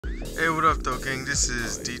Hey, what up, though, gang? This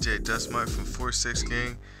is DJ Dustmite from 46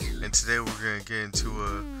 Gang, and today we're gonna get into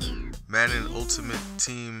a Madden Ultimate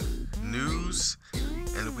Team news,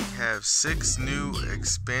 and we have 6 new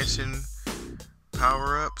expansion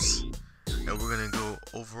power-ups, and we're gonna go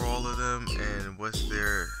over all of them and what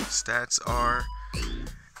their stats are,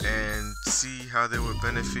 and see how they would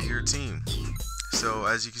benefit your team. So,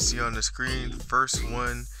 as you can see on the screen, first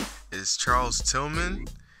one is Charles Tillman.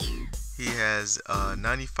 He has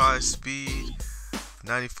 95 speed,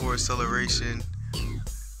 94 acceleration,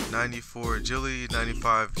 94 agility,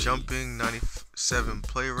 95 jumping, 97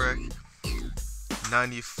 play rec,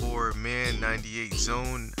 94 man, 98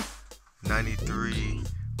 zone, 93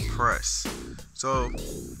 press. So,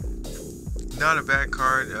 not a bad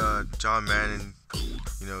card. John Madden,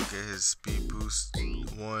 get his speed boost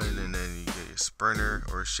 1, and then you get your sprinter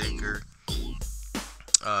or shaker.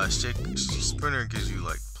 Sprinter gives you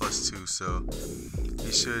like +2, so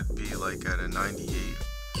he should be like at a 98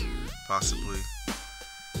 possibly.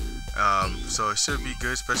 So it should be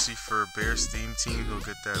good, especially for Bears theme team. He'll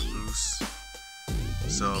get that boost.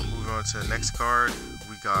 So moving on to the next card,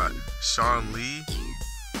 we got Sean Lee.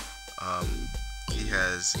 He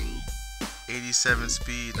has 87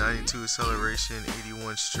 speed, 92 acceleration,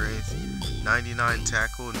 81 strength, 99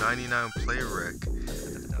 tackle, 99 play rec,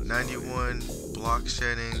 91 block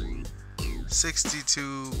shedding,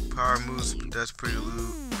 62 power moves, but that's pretty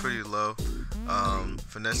low.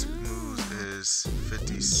 Finesse moves is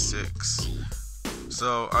 56.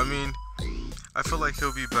 So I feel like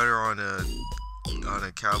he'll be better on a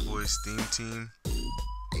Cowboys theme team.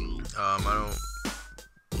 I don't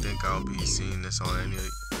think I'll be seeing this on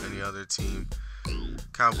any other team.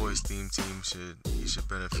 Cowboys theme team he should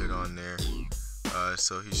benefit on there.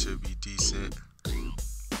 So he should be decent.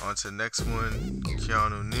 On to the next one,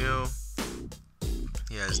 Keanu Neal.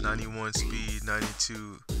 He has 91 speed,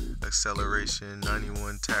 92 acceleration,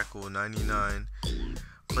 91 tackle, 99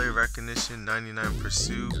 play recognition, 99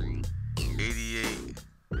 pursuit, 88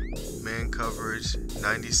 man coverage,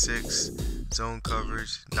 96 zone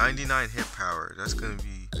coverage, 99 hit power. That's going to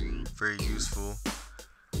be very useful.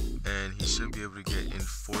 And he should be able to get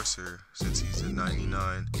enforcer since he's a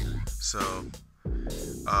 99. So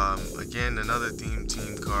again, another theme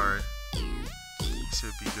team card. He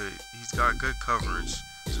should be good. He's got good coverage,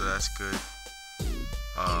 so that's good.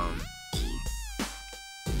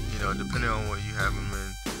 Depending on what you have him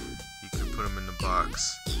in, you can put him in the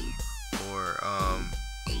box, or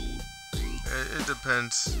it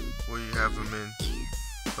depends where you have him in.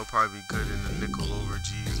 He'll probably be good in the nickel over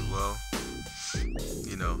G as well.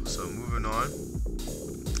 So moving on,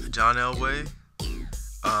 John Elway,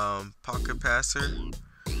 pocket passer.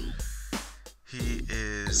 He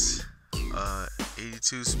is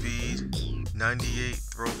 82 speed, 98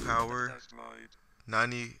 throw power,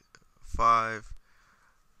 95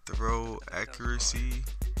 throw accuracy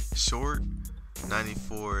short,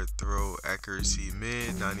 94 throw accuracy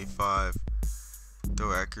mid, 95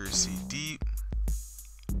 throw accuracy deep,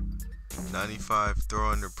 95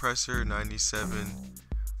 throw under pressure, 97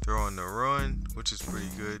 throw on the run, which is pretty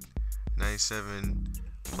good, 97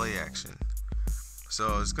 play action.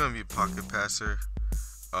 So it's going to be a pocket passer,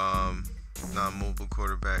 non-mobile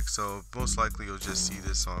quarterback. So most likely you'll just see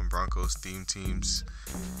this on Broncos theme teams.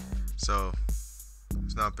 So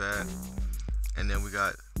it's not bad. And then we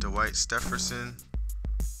got Dwight Stephenson.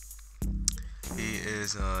 He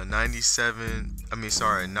is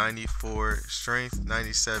 94 strength,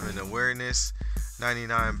 97 awareness,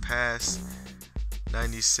 99 pass,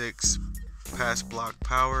 96 pass block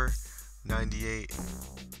power, 98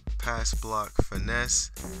 pass block finesse,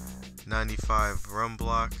 95 run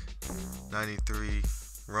block, 93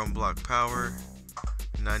 run block power,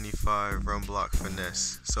 95 run block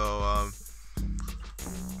finesse. So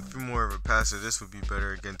if you're more of a passer, this would be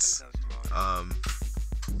better against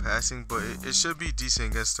passing, but it should be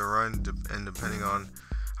decent against the run, and depending on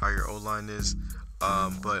how your O-line is.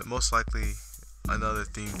 But most likely another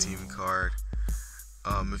theme team card.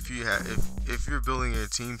 If you're building your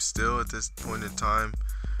team still at this point in time,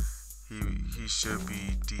 he should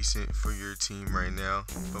be decent for your team right now,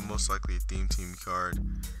 but most likely a theme team card.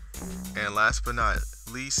 And last but not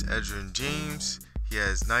least, Edgerrin James. He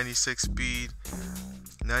has 96 speed,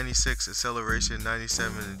 96 acceleration,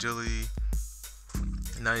 97 agility,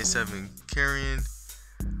 97 carrying,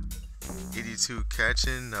 82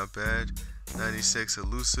 catching, not bad, 96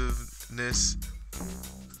 elusiveness,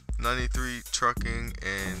 93 trucking,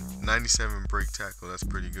 and 97 break tackle. That's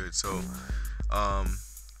pretty good. So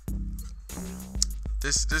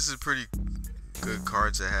this is pretty good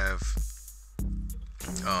cards to have.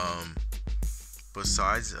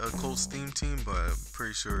 besides a Colts theme team, but I'm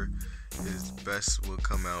pretty sure his best will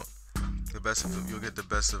come out. The best of him, you'll get the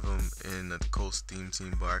best of him in the Colts theme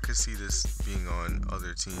team, but I could see this being on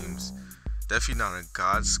other teams. Definitely not a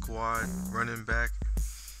God Squad running back,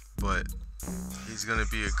 but he's gonna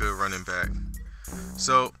be a good running back.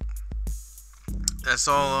 So that's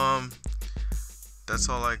all. That's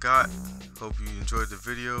all I got. Hope you enjoyed the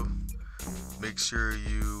video. Make sure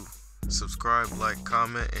you subscribe, like,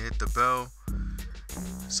 comment, and hit the bell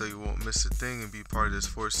so you won't miss a thing and be part of this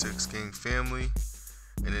 4-6 gang family.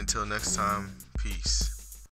 And until next time, peace.